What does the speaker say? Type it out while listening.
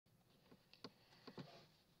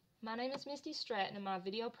My name is Misty Stratton, and my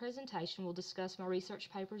video presentation will discuss my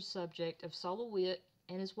research paper's subject of LeWitt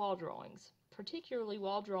and his wall drawings, particularly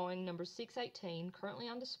wall drawing number 618, currently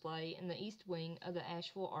on display in the East Wing of the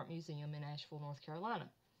Asheville Art Museum in Asheville, North Carolina.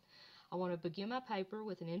 I want to begin my paper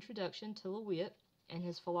with an introduction to LeWitt and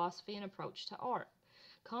his philosophy and approach to art,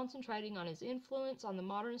 concentrating on his influence on the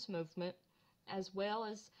modernist movement, as well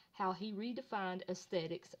as how he redefined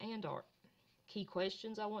aesthetics and art. Key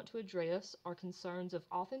questions I want to address are concerns of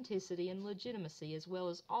authenticity and legitimacy, as well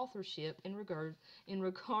as authorship in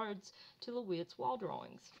regards to LeWitt's wall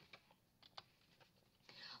drawings.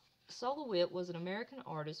 LeWitt was an American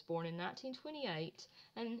artist born in 1928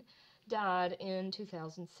 and died in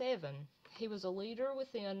 2007. He was a leader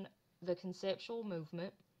within the conceptual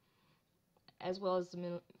movement, as well as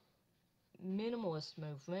the minimalist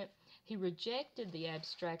movement. He rejected the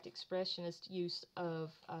abstract expressionist use of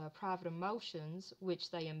private emotions, which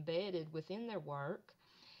they embedded within their work.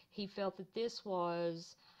 He felt that this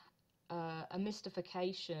was a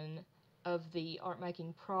mystification of the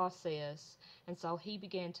art-making process, and so he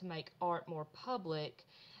began to make art more public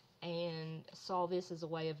and saw this as a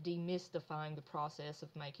way of demystifying the process of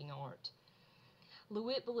making art.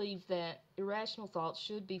 LeWitt believed that irrational thoughts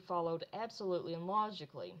should be followed absolutely and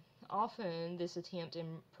logically. Often, this attempt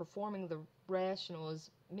in performing the rational is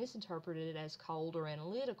misinterpreted as cold or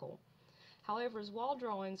analytical. However, his wall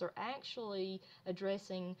drawings are actually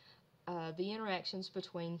addressing the interactions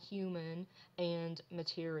between human and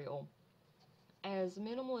material. As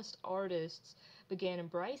minimalist artists began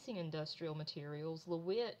embracing industrial materials,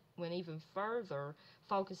 LeWitt went even further,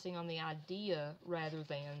 focusing on the idea rather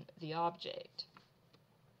than the object.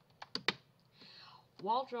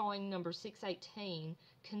 Wall drawing number 618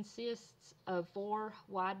 consists of 4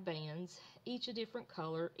 wide bands, each a different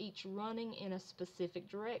color, each running in a specific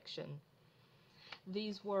direction.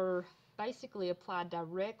 These were basically applied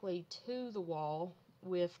directly to the wall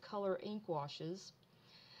with color ink washes,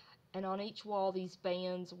 and on each wall these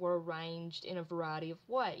bands were arranged in a variety of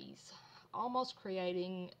ways, almost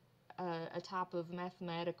creating a type of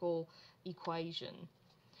mathematical equation.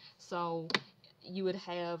 So you would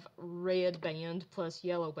have red band plus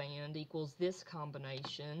yellow band equals this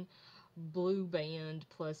combination, blue band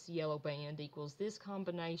plus yellow band equals this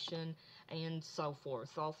combination, and so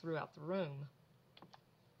forth, all throughout the room.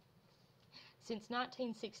 Since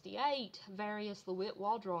 1968, various LeWitt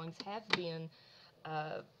wall drawings have been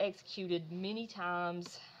executed many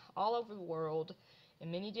times all over the world in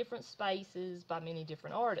many different spaces by many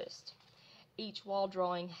different artists. Each wall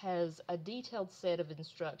drawing has a detailed set of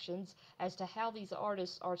instructions as to how these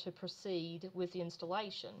artists are to proceed with the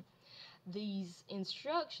installation. These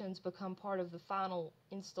instructions become part of the final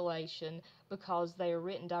installation because they are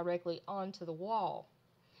written directly onto the wall.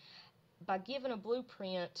 By giving a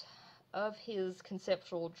blueprint of his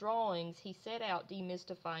conceptual drawings, he set out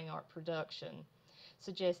demystifying art production,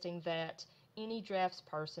 suggesting that any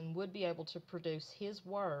draftsperson would be able to produce his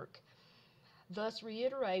work, thus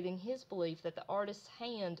reiterating his belief that the artist's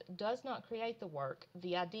hand does not create the work,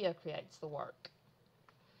 the idea creates the work.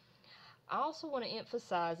 I also want to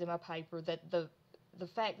emphasize in my paper that the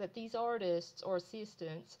fact that these artists or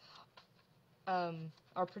assistants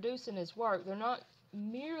are producing his work, they're not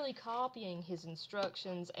merely copying his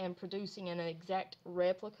instructions and producing an exact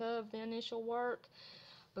replica of the initial work,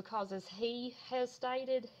 because as he has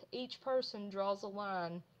stated, each person draws a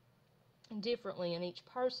line differently and each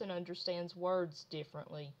person understands words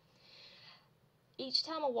differently. Each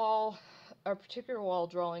time a particular wall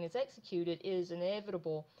drawing is executed, it is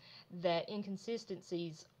inevitable that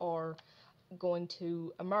inconsistencies are going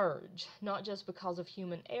to emerge, not just because of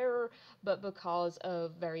human error, but because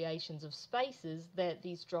of variations of spaces that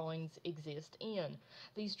these drawings exist in.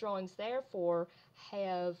 These drawings, therefore,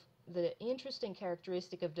 have the interesting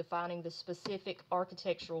characteristic of defining the specific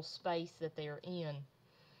architectural space that they are in.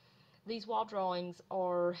 These wall drawings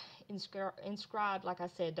are inscribed, like I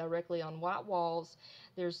said, directly on white walls.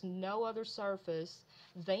 There's no other surface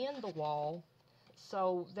than the wall,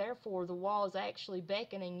 so therefore the wall is actually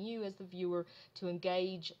beckoning you as the viewer to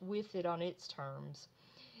engage with it on its terms.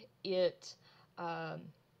 It's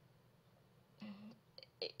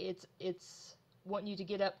wanting you to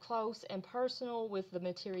get up close and personal with the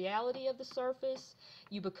materiality of the surface.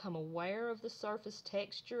 You become aware of the surface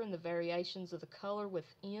texture and the variations of the color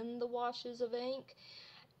within the washes of ink,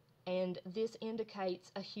 and this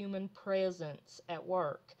indicates a human presence at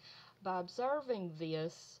work. By observing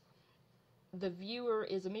this, the viewer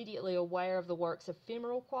is immediately aware of the work's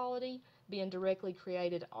ephemeral quality. Being directly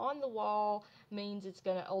created on the wall means it's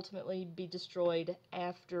going to ultimately be destroyed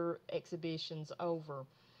after exhibition's over.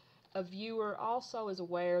 A viewer also is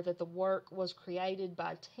aware that the work was created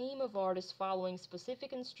by a team of artists following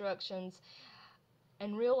specific instructions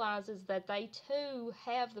and realizes that they too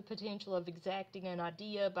have the potential of exacting an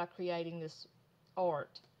idea by creating this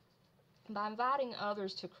art. By inviting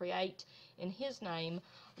others to create in his name,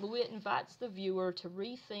 LeWitt invites the viewer to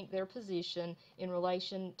rethink their position in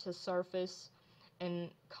relation to surface and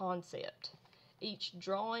concept. Each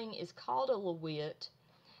drawing is called a LeWitt,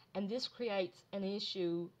 and this creates an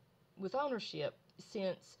issue with ownership,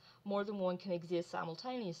 since more than one can exist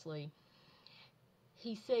simultaneously.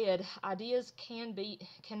 He said, ideas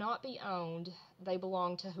cannot be owned, they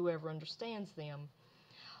belong to whoever understands them.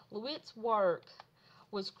 LeWitt's work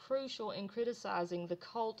was crucial in criticizing the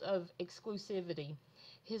cult of exclusivity.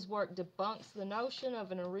 His work debunks the notion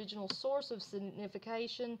of an original source of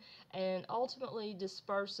signification and ultimately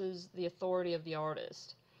disperses the authority of the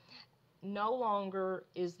artist. No longer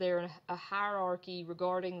is there a hierarchy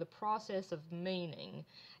regarding the process of meaning,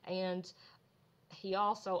 and he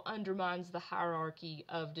also undermines the hierarchy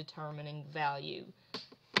of determining value.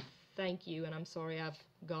 Thank you, and I'm sorry I've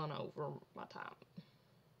gone over my time.